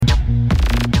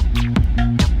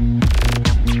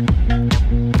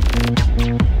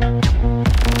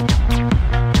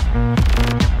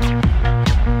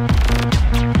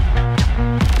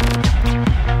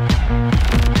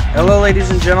ladies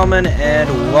and gentlemen, and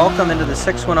welcome into the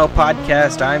 610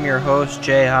 podcast. I'm your host,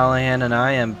 Jay Hollihan, and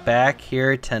I am back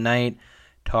here tonight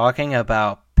talking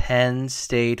about Penn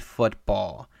State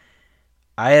football.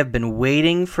 I have been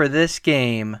waiting for this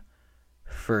game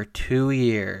for 2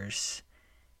 years,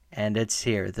 and it's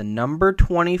here. The number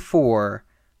 24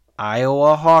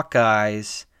 Iowa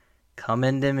Hawkeyes come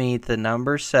in to meet the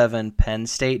number 7 Penn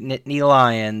State Nittany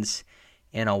Lions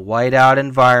in a whiteout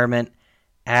environment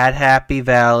at Happy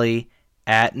Valley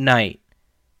at night.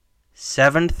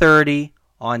 7:30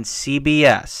 on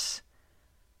CBS.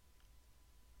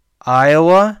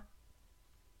 Iowa,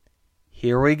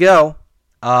 here we go.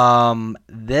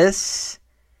 This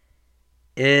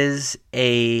is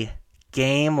a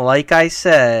game, like I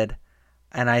said,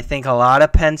 and I think a lot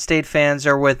of Penn State fans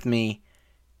are with me.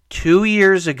 2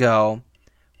 years ago,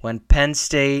 when Penn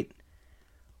State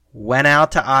went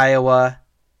out to Iowa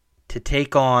to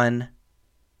take on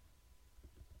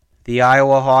the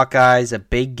Iowa Hawkeyes, a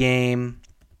big game,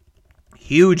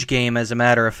 huge game as a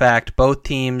matter of fact. Both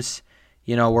teams,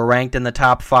 were ranked in the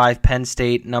top 5. Penn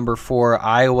State number 4,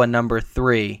 Iowa number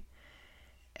 3.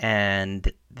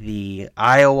 And the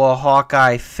Iowa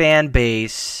Hawkeye fan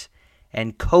base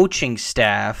and coaching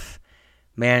staff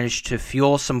managed to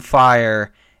fuel some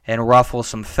fire and ruffle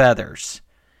some feathers.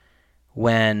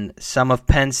 When some of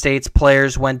Penn State's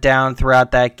players went down throughout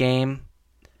that game,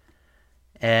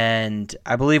 and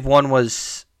I believe one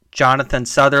was Jonathan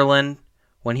Sutherland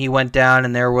when he went down,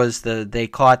 and they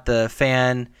caught the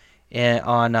fan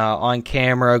on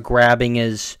camera grabbing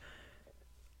his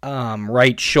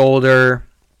right shoulder,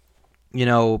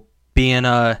 being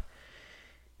a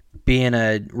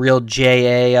real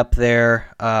JA up there.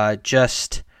 And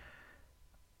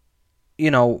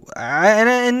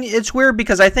it's weird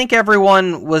because I think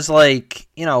everyone was like,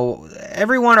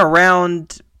 everyone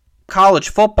around college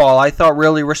football, I thought,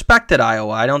 really respected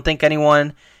Iowa. I don't think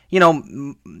anyone,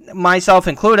 myself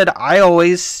included, I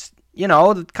always,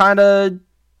 kind of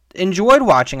enjoyed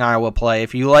watching Iowa play.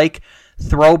 If you like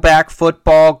throwback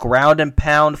football, ground and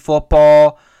pound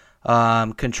football,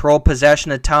 control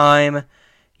possession of time,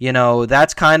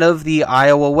 that's kind of the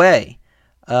Iowa way.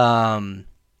 But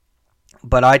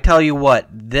I tell you what,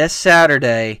 this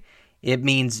Saturday, it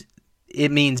means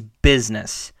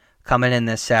business coming in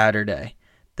this Saturday.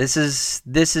 This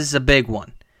is a big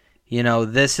one.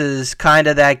 This is kind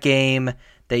of that game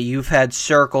that you've had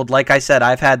circled. Like I said,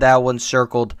 I've had that one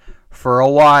circled for a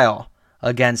while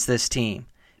against this team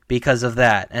because of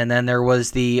that. And then there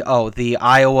was the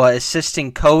Iowa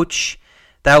assistant coach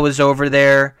that was over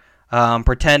there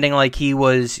pretending like he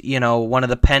was, one of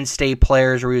the Penn State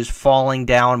players where he was falling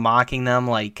down, mocking them.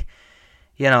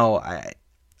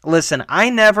 Listen, I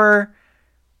never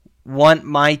want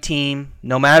my team,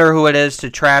 no matter who it is, to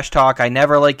trash talk. I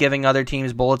never like giving other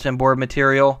teams bulletin board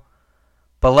material.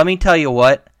 But let me tell you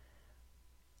what,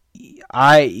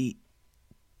 I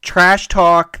trash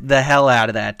talk the hell out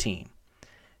of that team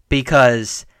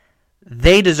because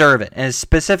they deserve it. And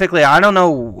specifically, I don't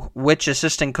know which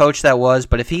assistant coach that was,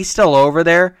 but if he's still over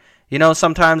there,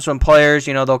 sometimes when players,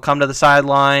 they'll come to the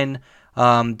sideline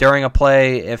during a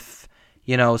play, if,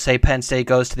 say Penn State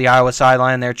goes to the Iowa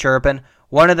sideline and they're chirping,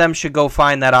 one of them should go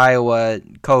find that Iowa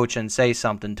coach and say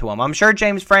something to him. I'm sure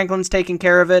James Franklin's taking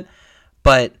care of it,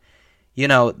 but,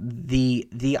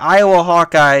 the Iowa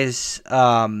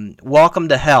Hawkeyes, welcome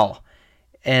to hell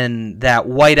in that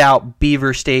whiteout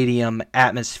Beaver Stadium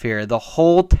atmosphere. The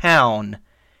whole town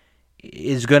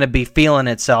is going to be feeling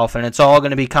itself, and it's all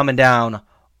going to be coming down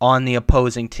on the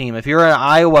opposing team. If you're an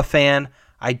Iowa fan,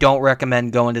 I don't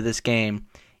recommend going to this game.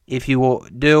 If you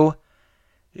do,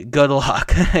 good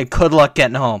luck. Good luck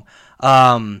getting home.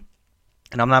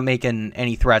 And I'm not making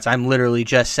any threats. I'm literally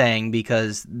just saying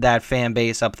because that fan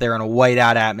base up there in a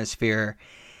whiteout atmosphere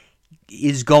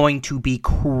is going to be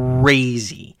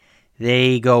crazy.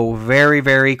 They go very,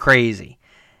 very crazy.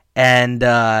 And,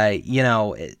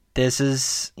 this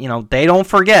is, they don't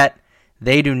forget.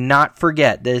 They do not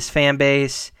forget this fan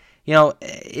base.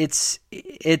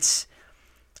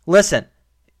 Listen,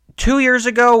 2 years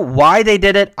ago, why they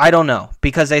did it, I don't know.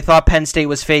 Because they thought Penn State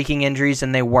was faking injuries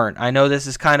and they weren't. I know this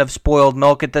is kind of spoiled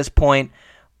milk at this point,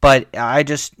 but I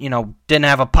just, didn't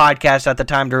have a podcast at the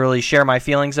time to really share my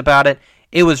feelings about it.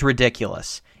 It was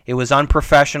ridiculous. It was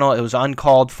unprofessional. It was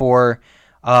uncalled for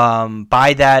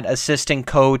by that assistant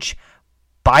coach,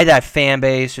 by that fan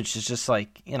base, which is just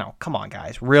like, come on,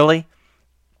 guys. Really?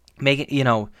 Make it,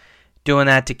 doing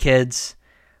that to kids.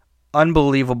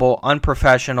 Unbelievable,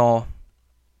 unprofessional.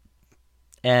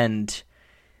 And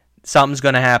something's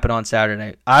going to happen on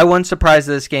Saturday. I wasn't surprised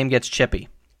that this game gets chippy.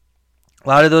 A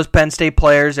lot of those Penn State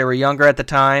players, they were younger at the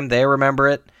time. They remember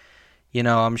it.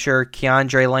 I'm sure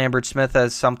Keandre Lambert-Smith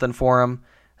has something for him.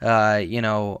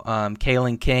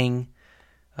 Kalen King,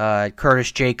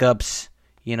 Curtis Jacobs,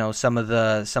 some of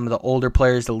the older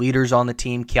players, the leaders on the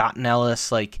team, Keaton Ellis,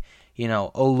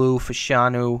 Olu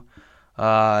Fashanu,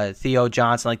 Theo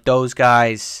Johnson, those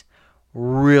guys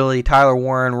really, Tyler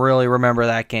Warren, really remember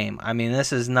that game. I mean,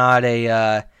 this is not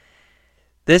a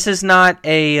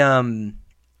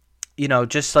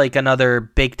just like another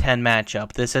Big Ten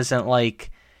matchup. This isn't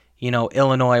like,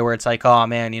 Illinois where it's like, oh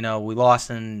man, we lost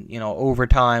in,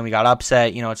 overtime, we got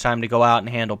upset, it's time to go out and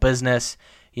handle business,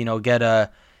 get the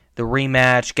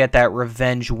rematch, get that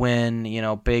revenge win,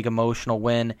 big emotional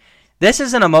win. This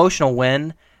is an emotional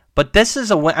win, but this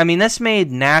is a win. I mean, this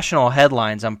made national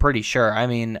headlines, I'm pretty sure. I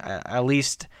mean, at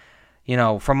least,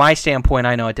 from my standpoint,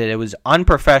 I know it did. It was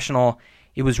unprofessional.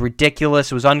 It was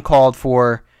ridiculous. It was uncalled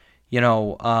for,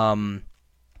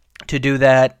 to do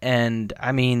that. And,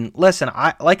 I mean, listen,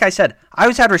 like I said, I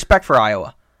always had respect for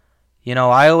Iowa.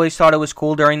 I always thought it was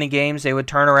cool during the games. They would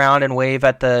turn around and wave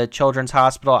at the Children's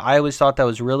Hospital. I always thought that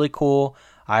was really cool.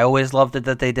 I always loved it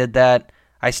that they did that.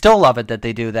 I still love it that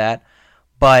they do that.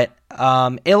 But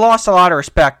it lost a lot of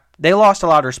respect. They lost a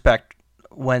lot of respect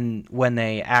when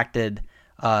they acted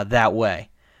that way.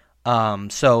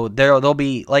 So they'll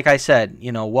be, like I said,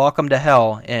 welcome to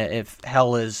hell if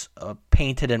hell is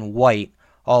painted in white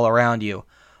all around you.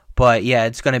 But yeah,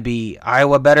 it's going to be,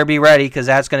 Iowa better be ready because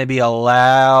that's going to be a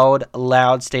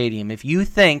loud stadium. If you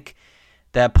think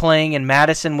that playing in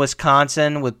Madison,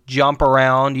 Wisconsin with jump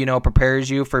around, prepares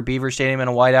you for Beaver Stadium in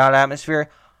a whiteout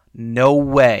atmosphere, no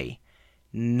way.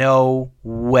 No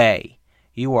way.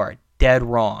 You are dead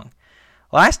wrong.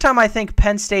 Last time I think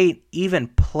Penn State even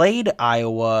played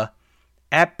Iowa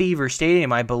at Beaver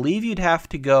Stadium, I believe you'd have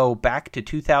to go back to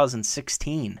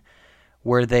 2016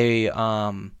 where they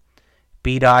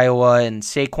beat Iowa and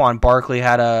Saquon Barkley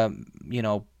had a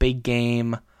big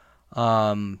game,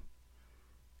 and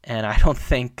I don't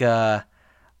think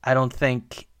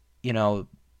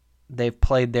they've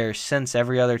played there since.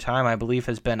 Every other time I believe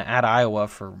has been at Iowa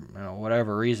for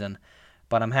whatever reason,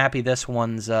 but I'm happy this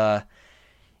one's in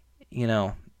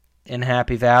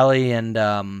Happy Valley, and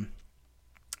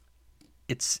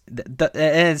it's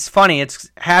funny.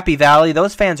 It's Happy Valley.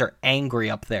 Those fans are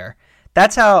angry up there.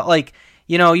 That's how,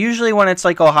 usually when it's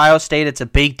like Ohio State, it's a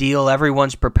big deal.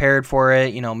 Everyone's prepared for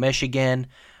it, Michigan.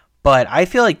 But I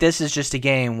feel like this is just a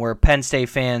game where Penn State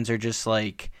fans are just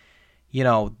like,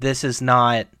 this is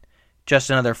not just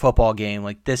another football game.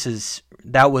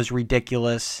 That was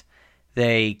ridiculous.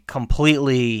 They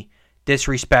completely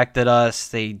disrespected us.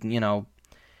 They,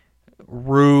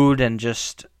 rude and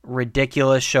just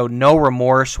ridiculous, showed no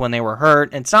remorse when they were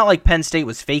hurt. And it's not like Penn State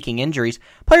was faking injuries.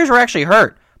 Players were actually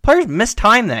hurt. Players missed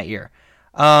time that year.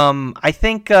 I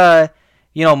think,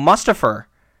 Mustafer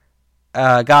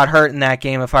got hurt in that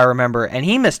game, if I remember, and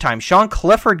he missed time. Sean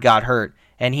Clifford got hurt,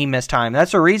 and he missed time.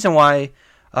 That's the reason why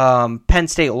Penn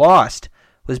State lost,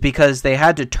 was because they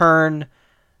had to turn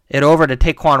it over to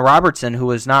Taquan Robertson, who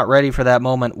was not ready for that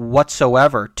moment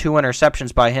whatsoever. 2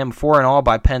 interceptions by him, 4 in all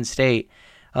by Penn State.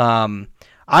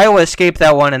 Iowa escaped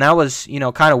that one, and that was,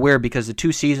 kind of weird because the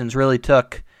 2 seasons really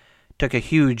took a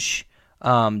huge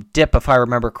dip, if I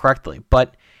remember correctly.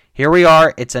 But here we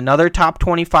are. It's another top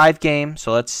 25 game,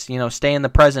 so let's stay in the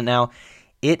present now.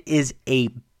 It is a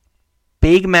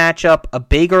big matchup, a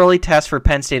big early test for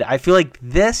Penn State. I feel like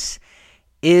this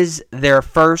is their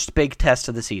first big test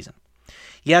of the season.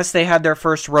 Yes, they had their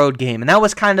first road game, and that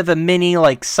was kind of a mini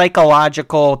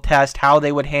psychological test, how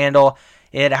they would handle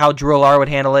it, how Drew Allar would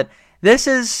handle it. This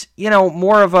is,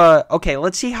 more of a, okay,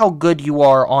 let's see how good you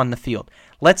are on the field.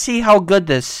 Let's see how good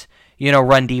this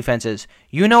run defense is.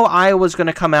 Iowa's going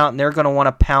to come out and they're going to want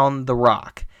to pound the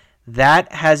rock.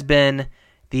 That has been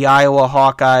the Iowa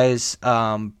Hawkeyes'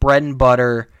 bread and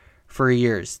butter for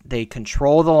years. They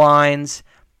control the lines.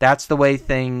 That's the way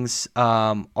things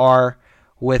are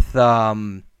with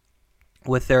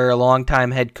their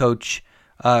longtime head coach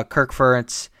Kirk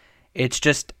Ferentz. It's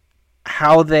just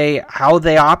how they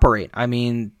operate. I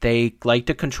mean, they like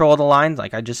to control the lines,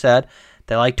 like I just said.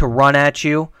 They like to run at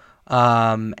you.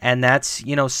 And that's,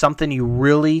 something you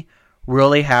really,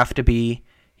 really have to be,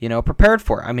 prepared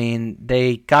for. I mean,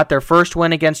 they got their first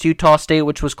win against Utah State,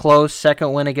 which was close.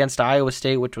 Second win against Iowa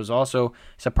State, which was also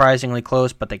surprisingly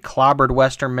close. But they clobbered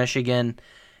Western Michigan,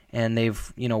 and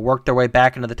they've, worked their way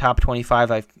back into the top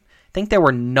 25. I think they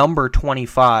were number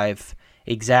 25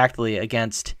 exactly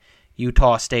against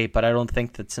Utah State, but I don't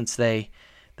think that since they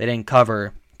didn't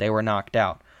cover, they were knocked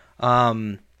out.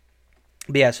 But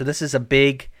yeah, so this is a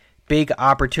big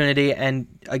opportunity, and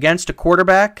against a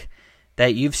quarterback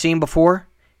that you've seen before,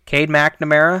 Cade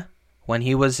McNamara, when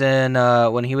he was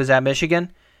at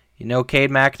Michigan. You know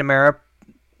Cade McNamara,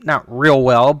 not real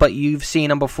well, but you've seen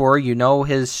him before. You know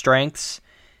his strengths.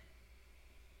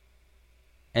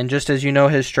 And just as you know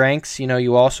his strengths,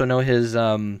 you also know his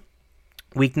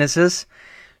weaknesses.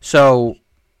 So,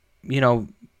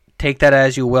 take that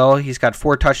as you will. He's got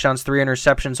 4 touchdowns, 3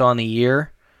 interceptions on the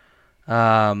year.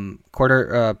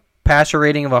 Passer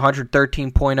rating of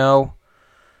 113.0.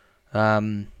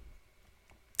 I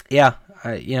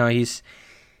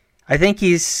think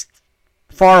he's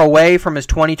far away from his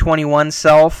 2021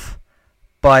 self,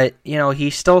 but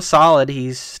he's still solid.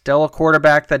 He's still a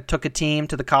quarterback that took a team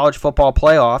to the college football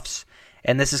playoffs,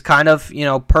 and this is kind of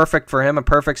perfect for him. A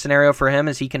perfect scenario for him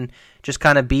is he can just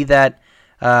kind of be that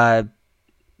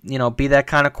be that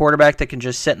kind of quarterback that can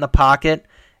just sit in the pocket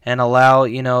and allow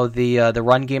the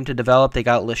run game to develop. They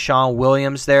got LaShawn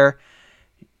Williams there,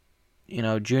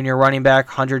 junior running back,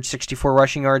 164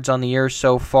 rushing yards on the year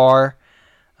so far.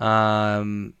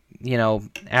 Averaging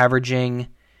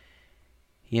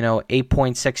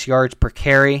 8.6 yards per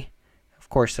carry. Of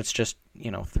course, that's just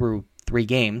through 3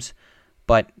 games,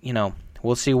 but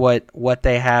we'll see what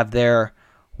they have there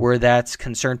where that's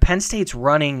concerned. Penn State's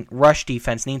rush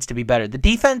defense needs to be better. The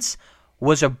defense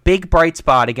was a big bright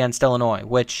spot against Illinois,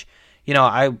 which,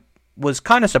 I was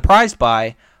kind of surprised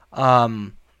by, a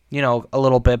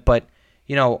little bit. But,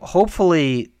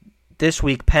 hopefully this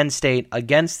week Penn State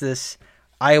against this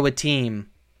Iowa team,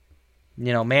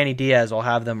 Manny Diaz will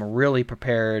have them really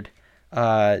prepared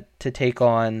to take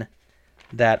on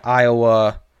that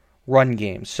Iowa run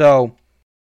game. So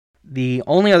the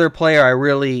only other player I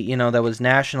really, that was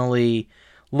nationally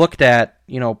looked at,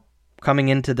 coming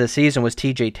into the season was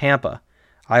TJ Tampa,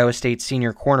 Iowa State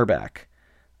senior cornerback.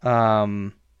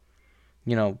 Coming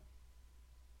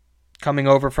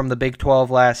over from the Big 12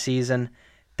 last season,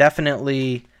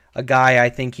 definitely a guy I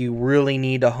think you really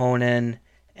need to hone in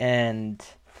and,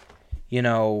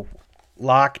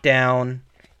 lock down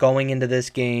going into this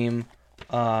game.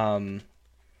 Kind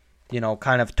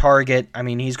of target. I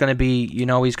mean, he's going to be,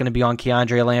 he's going to be on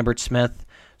Keandre Lambert-Smith,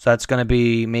 so that's going to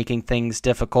be making things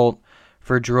difficult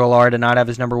for Drew Allar to not have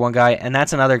his number one guy. And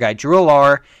that's another guy. Drew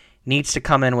Allar needs to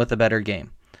come in with a better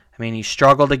game. I mean, he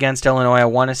struggled against Illinois. I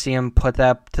want to see him put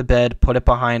that to bed, put it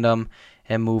behind him,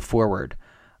 and move forward.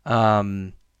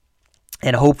 And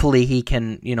hopefully he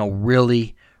can,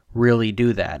 really, really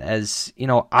do that. As,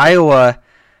 Iowa,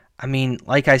 I mean,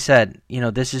 like I said,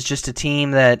 this is just a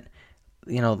team that,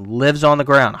 lives on the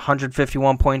ground.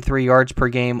 151.3 yards per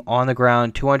game on the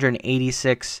ground,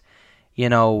 286,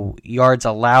 yards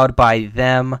allowed by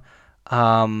them.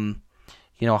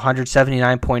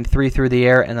 179.3 through the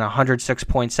air and then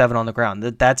 106.7 on the ground.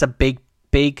 That's a big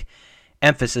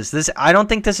emphasis. I don't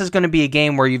think this is going to be a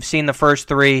game where you've seen the first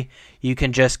 3, you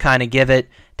can just kind of give it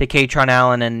to Katron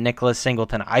Allen and Nicholas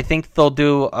Singleton. I think they'll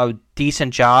do a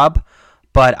decent job,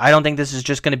 but I don't think this is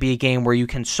just going to be a game where you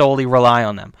can solely rely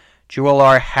on them. Drew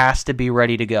Allar has to be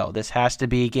ready to go. This has to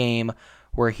be a game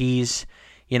where he's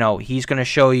going to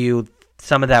show you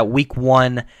some of that week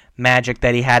 1 magic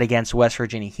that he had against West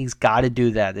Virginia. He's got to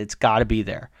do that. It's got to be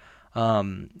there.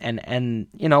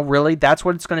 Really, that's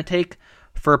what it's going to take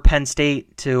for Penn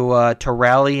State to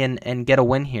rally and get a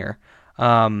win here.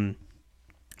 Iowa,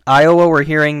 we're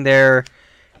hearing their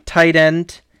tight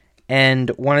end and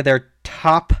one of their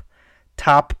top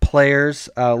players,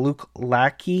 Luke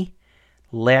Lackey,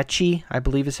 I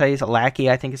believe is how you say it. Lackey,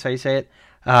 I think is how you say it.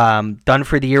 Done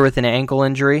for the year with an ankle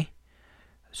injury.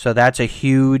 So that's a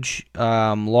huge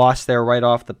loss there right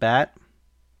off the bat.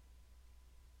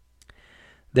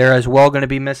 They're as well going to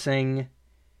be missing,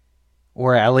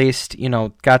 or at least,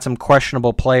 got some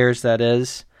questionable players, that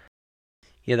is.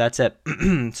 Yeah, that's it.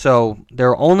 So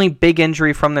their only big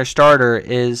injury from their starter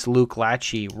is Luke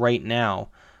Lachey right now.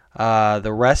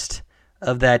 The rest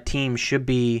of that team should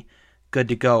be good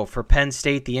to go. For Penn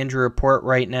State, the injury report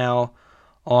right now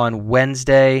on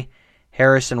Wednesday,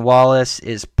 Harrison Wallace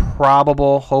is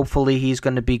probable. Hopefully he's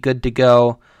going to be good to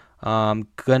go.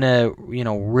 Gonna,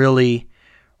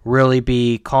 really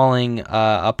be calling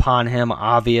upon him,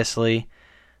 obviously,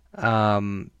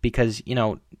 because,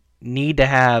 need to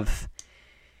have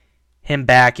him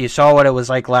back. You saw what it was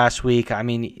like last week. I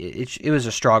mean, it was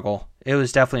a struggle. It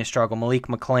was definitely a struggle. Malik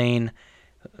McLean,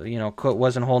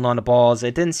 wasn't holding on to balls.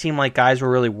 It didn't seem like guys were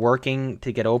really working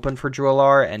to get open for Drew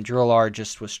Allar, and Drew Allar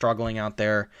just was struggling out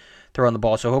there throwing the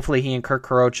ball. So hopefully he and Kirk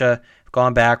Carocha have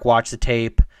gone back, watched the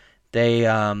tape. They've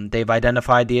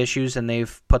identified the issues, and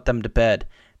they've put them to bed.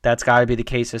 That's got to be the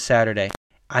case this Saturday.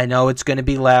 I know it's going to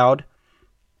be loud.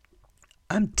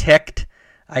 I'm ticked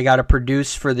I got to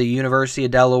produce for the University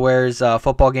of Delaware's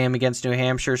football game against New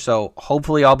Hampshire, so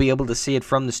hopefully I'll be able to see it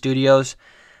from the studios.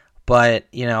 But,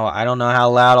 I don't know how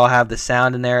loud I'll have the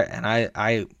sound in there, and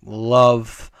I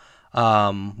love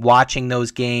watching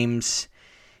those games.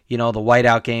 The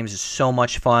whiteout games is so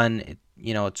much fun.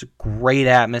 It's a great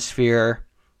atmosphere.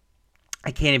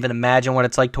 I can't even imagine what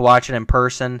it's like to watch it in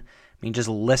person. I mean, just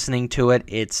listening to it,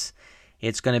 it's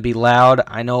going to be loud.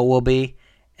 I know it will be,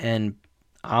 and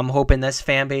I'm hoping this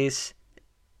fan base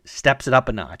steps it up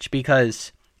a notch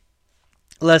because,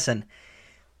 listen,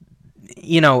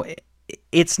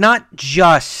 it's not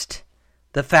just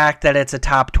the fact that it's a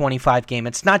top 25 game.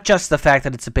 It's not just the fact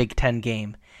that it's a Big Ten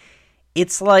game.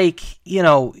 It's like,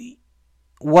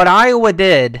 what Iowa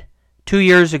did 2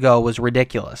 years ago was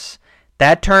ridiculous.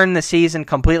 That turned the season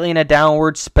completely in a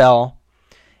downward spell.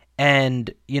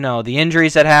 And, the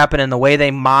injuries that happened and the way they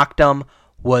mocked them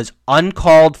was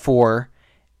uncalled for.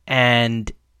 And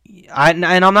I'm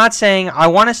not saying I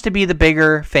want us to be the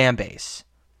bigger fan base.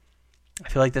 I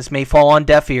feel like this may fall on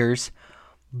deaf ears.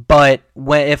 But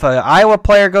if an Iowa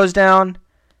player goes down,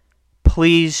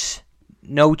 please,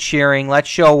 no cheering. Let's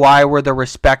show why we're the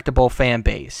respectable fan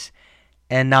base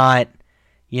and not,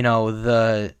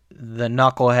 the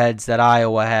knuckleheads that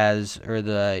Iowa has or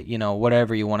the,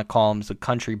 whatever you want to call them, the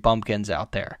country bumpkins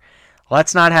out there.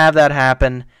 Let's not have that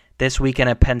happen this weekend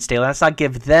at Penn State. Let's not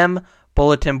give them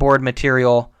bulletin board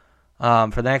material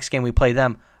for the next game we play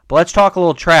them. But let's talk a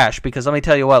little trash because let me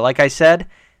tell you what, like I said,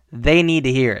 they need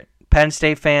to hear it. Penn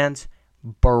State fans,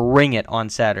 bring it on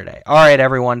Saturday. All right,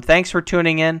 everyone. Thanks for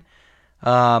tuning in.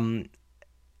 I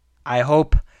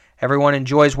hope everyone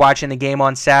enjoys watching the game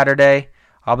on Saturday.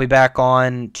 I'll be back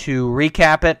on to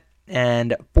recap it.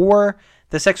 And for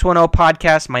the 610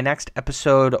 podcast, my next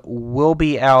episode will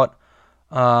be out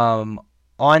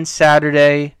on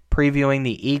Saturday, previewing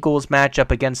the Eagles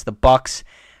matchup against the Bucks.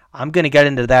 I'm going to get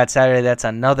into that Saturday. That's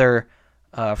another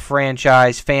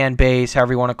franchise, fan base,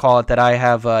 however you want to call it, that I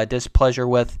have displeasure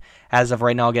with. As of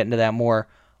right now, I'll get into that more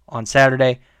on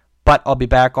Saturday. But I'll be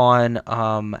back on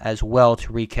as well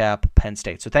to recap Penn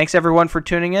State. So thanks, everyone, for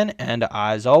tuning in. And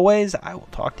as always, I will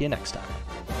talk to you next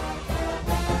time.